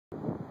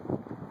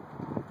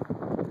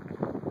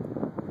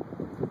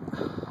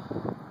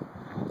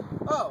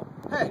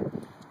Hey,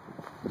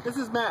 this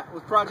is Matt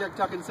with Project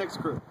Tuckin' Six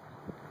Crew.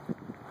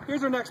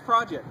 Here's our next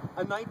project,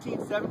 a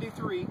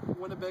 1973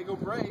 Winnebago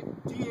Brave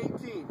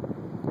D18,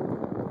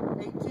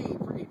 18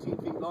 for 18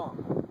 feet long.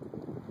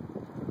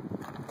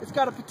 It's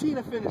got a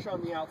patina finish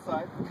on the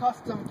outside,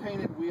 custom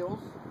painted wheels,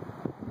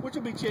 which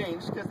will be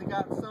changed because they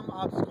got some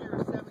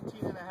obscure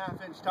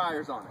 17.5-inch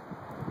tires on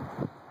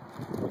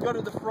it. You go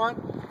to the front,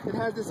 it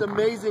has this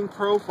amazing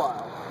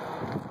profile.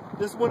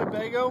 This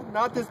Winnebago,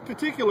 not this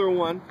particular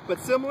one, but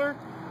similar,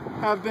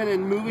 have been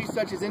in movies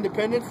such as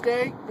Independence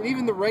Day and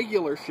even The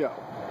Regular Show.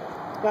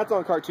 That's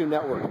on Cartoon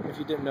Network, if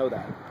you didn't know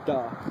that.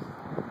 Duh.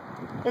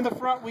 In the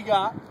front we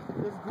got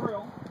this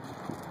grille.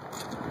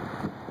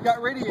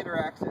 Got radiator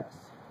access.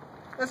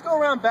 Let's go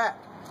around back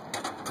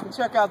and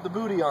check out the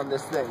booty on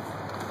this thing.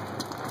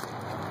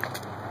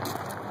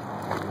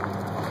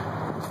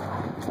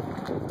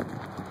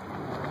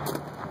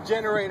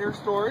 Generator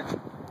storage.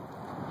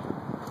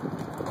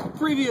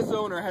 Previous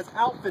owner has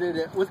outfitted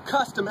it with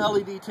custom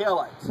LED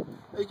taillights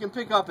that you can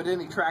pick up at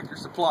any Tractor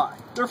Supply.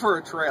 They're for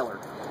a trailer.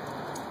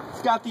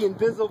 It's got the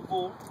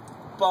invisible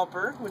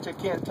bumper, which I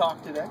can't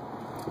talk today.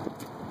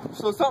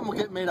 So something will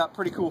get made up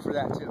pretty cool for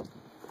that too.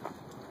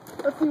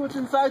 Let's see what's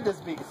inside this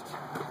beast.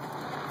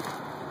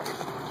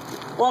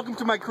 Welcome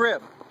to my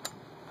crib.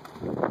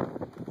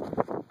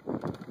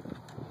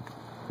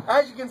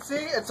 As you can see,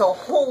 it's a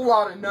whole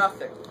lot of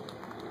nothing.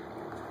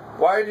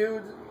 Why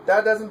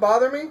that doesn't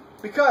bother me?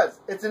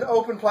 Because it's an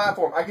open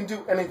platform. I can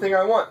do anything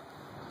I want.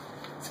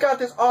 It's got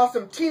this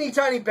awesome teeny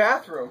tiny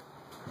bathroom.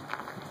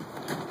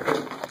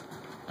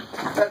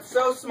 That's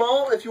so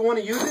small, if you want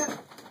to use it,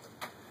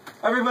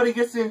 everybody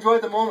gets to enjoy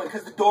the moment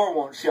because the door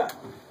won't shut.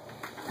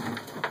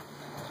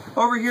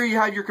 Over here you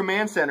have your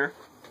command center.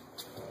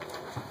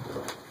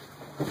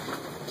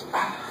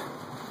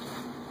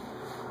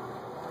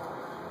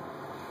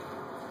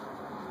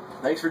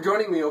 Thanks for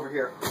joining me over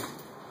here.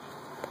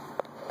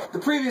 The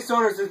previous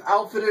owners have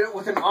outfitted it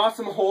with an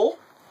awesome hole,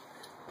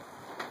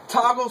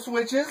 toggle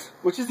switches,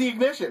 which is the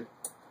ignition,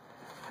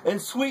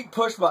 and sweet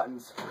push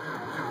buttons.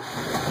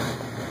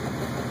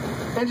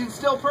 Engine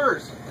still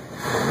purrs.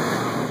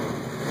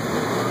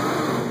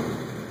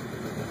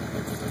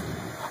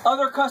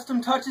 Other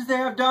custom touches they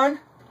have done: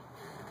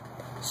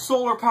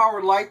 solar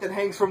powered light that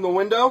hangs from the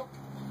window,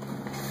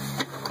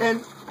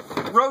 and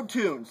road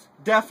tunes,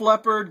 Def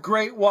Leppard,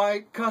 Great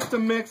White,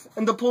 Custom Mix,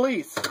 and The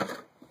Police.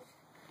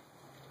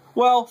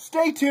 Well,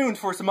 stay tuned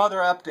for some other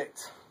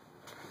updates.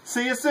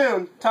 See you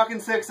soon. Tuckin'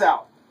 Six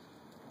out.